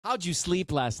How'd you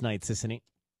sleep last night, Sissany?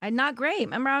 Not great.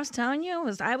 Remember I was telling you?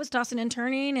 I was tossing and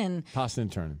turning, and Tossing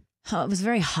and turning. it was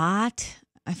very hot.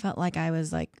 I felt like I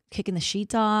was like kicking the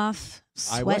sheets off,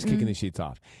 sweating. I was kicking the sheets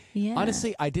off. Yeah.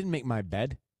 Honestly, I didn't make my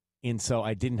bed, and so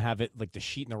I didn't have it like the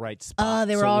sheet in the right spot.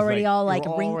 They were So it was already all they like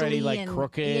were wrinkly already like and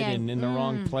crooked and in the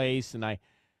wrong place, and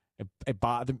it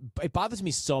bothers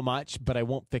me so much, but I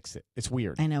won't fix it. It's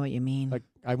weird. I know what you mean. Like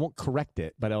I won't correct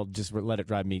it, but I'll just let it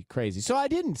drive me crazy. So I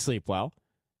didn't sleep well.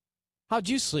 How'd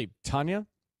you sleep, Tanya?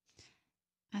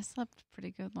 I slept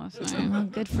pretty good last night. Well,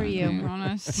 good for you. To be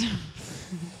honest.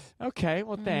 Okay,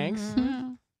 well, thanks.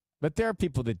 Yeah. But there are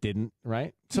people that didn't,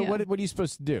 right? So Yeah. what are you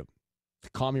supposed to do?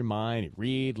 Calm your mind,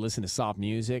 read, listen to soft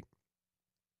music.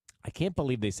 I can't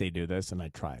believe they say do this, and I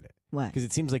tried it. What? Because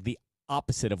it seems like the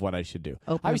opposite of what I should do.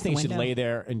 Open I always up the think you should window. lay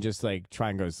there and just like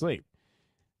try and go to sleep.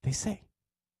 They say,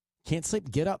 can't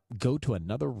sleep, get up, go to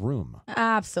another room.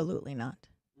 Absolutely not.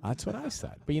 That's what I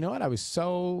said. But you know what? I was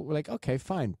so like, okay,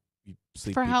 fine. You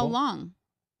sleep For how people. long?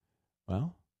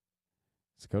 Well,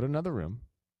 let's go to another room.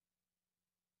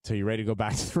 So you're ready to go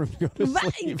back to the room to go to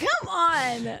But, sleep. come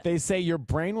on. They say your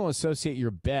brain will associate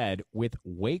your bed with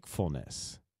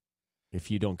wakefulness if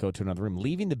you don't go to another room.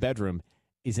 Leaving the bedroom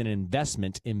is an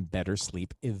investment in better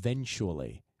sleep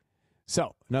eventually.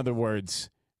 So, in other words,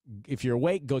 if you're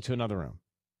awake, go to another room.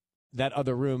 That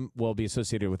other room will be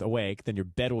associated with awake. Then your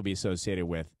bed will be associated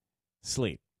with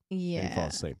sleep. And you fall Yeah.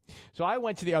 asleep. So I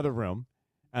went to the other room,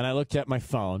 and I looked at my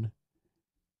phone,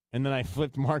 and then I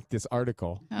marked this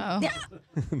article. Oh. Yeah.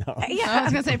 No. Yeah. I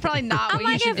was going to say, probably not I'm what you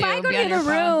like, should if do. I go be to on the your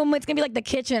phone. room, it's going to be like the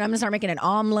kitchen. I'm going to start making an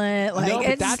omelet. Like, No, but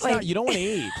it's that's like, not, you don't want to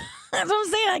eat. That's what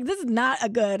I'm saying. Like, this is not a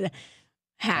good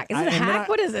hack. Is it a And then hack?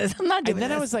 What is this? I'm not doing And then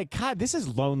this. I was like, God, this is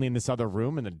lonely in this other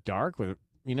room in the dark. With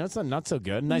it's not so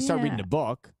good. And I started reading Yeah. a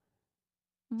book,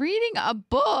 Reading a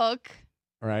book.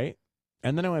 right?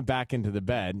 And then I went back into the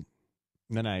bed.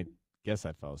 And then I guess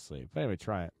I fell asleep. But anyway,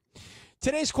 try it.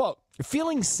 Today's quote: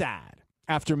 feeling sad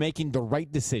after making the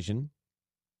right decision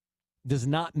does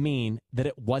not mean that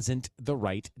it wasn't the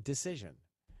right decision.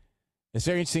 It's a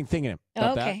very interesting thing in it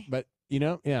about Okay. that. But,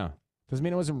 yeah. Doesn't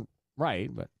mean it wasn't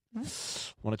right. But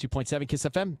 102.7 KISS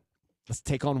FM. Let's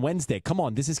take on Wednesday. Come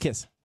on. This is KISS.